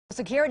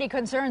Security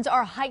concerns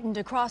are heightened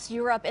across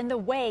Europe in the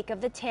wake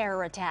of the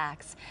terror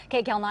attacks.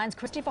 KCAL 9's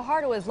Cristy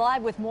Fajardo is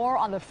live with more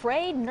on the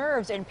frayed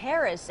nerves in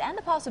Paris and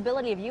the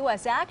possibility of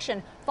U.S.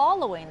 action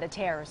following the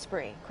terror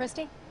spree.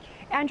 Cristy?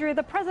 Andrea,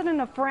 the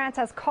president of France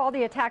has called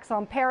the attacks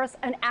on Paris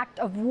an act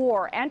of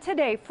war. And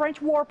today,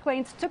 French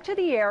warplanes took to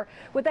the air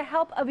with the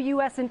help of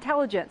U.S.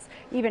 intelligence,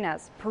 even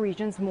as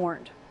Parisians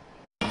mourned.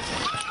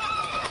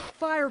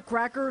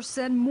 Firecrackers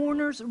send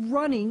mourners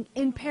running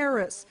in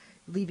Paris,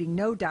 leaving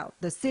no doubt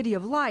the City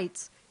of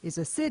Lights is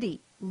a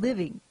city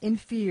living in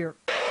fear.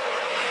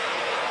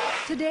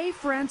 Today,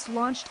 France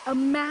launched a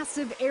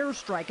massive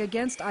airstrike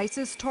against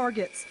ISIS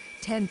targets.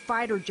 10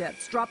 fighter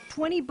jets dropped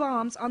 20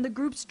 bombs on the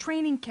group's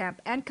training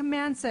camp and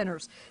command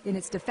centers in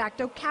its de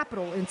facto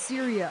capital in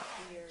Syria.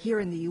 Here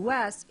in the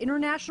U.S.,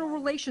 international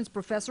relations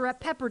professor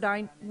at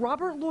Pepperdine,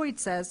 Robert LLoyd,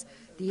 says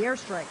the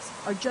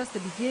airstrikes are just the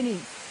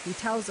beginning. He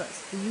tells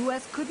us the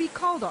U.S. could be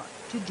called on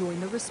to join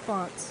the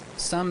response.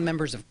 Some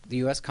members of the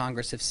U.S.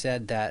 Congress have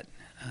said that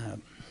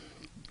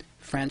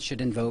France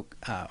should invoke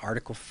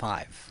Article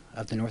 5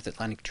 of the North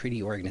Atlantic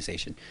Treaty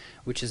Organization,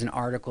 which is an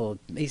article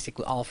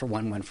basically all for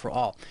one for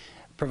all,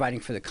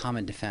 providing for the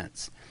common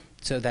defense,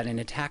 so that an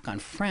attack on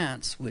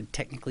France would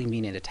technically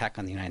mean an attack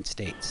on the United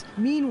States.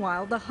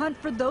 Meanwhile, the hunt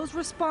for those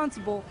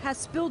responsible has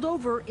spilled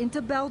over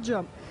into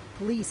Belgium.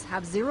 Police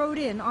have zeroed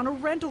in on a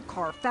rental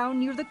car found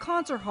near the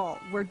concert hall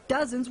where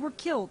dozens were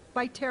killed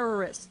by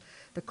terrorists.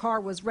 The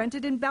car was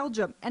rented in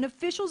Belgium, and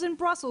officials in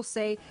Brussels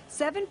say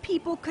 7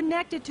 people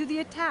connected to the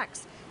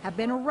attacks have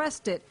been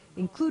arrested,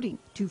 including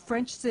 2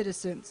 French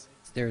citizens.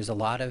 There is a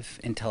lot of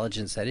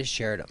intelligence that is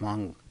shared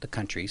among the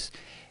countries,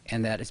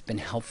 and that has been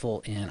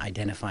helpful in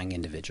identifying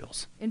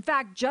individuals. In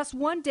fact, just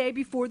one day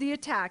before the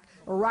attack,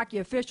 Iraqi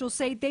officials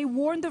say they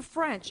warned the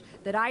French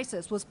that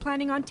ISIS was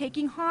planning on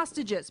taking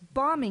hostages,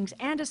 bombings,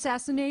 and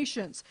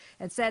assassinations,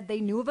 and said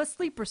they knew of a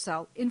sleeper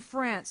cell in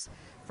France.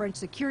 French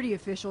security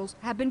officials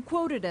have been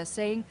quoted as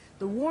saying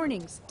the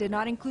warnings did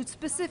not include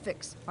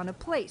specifics on a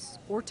place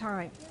or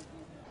time.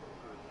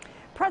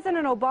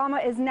 President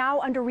Obama is now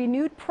under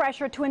renewed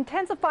pressure to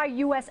intensify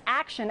U.S.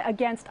 action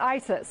against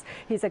ISIS.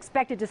 He's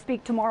expected to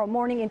speak tomorrow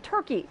morning in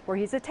Turkey, where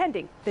he's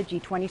attending the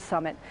G20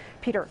 summit.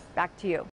 Peter, back to you.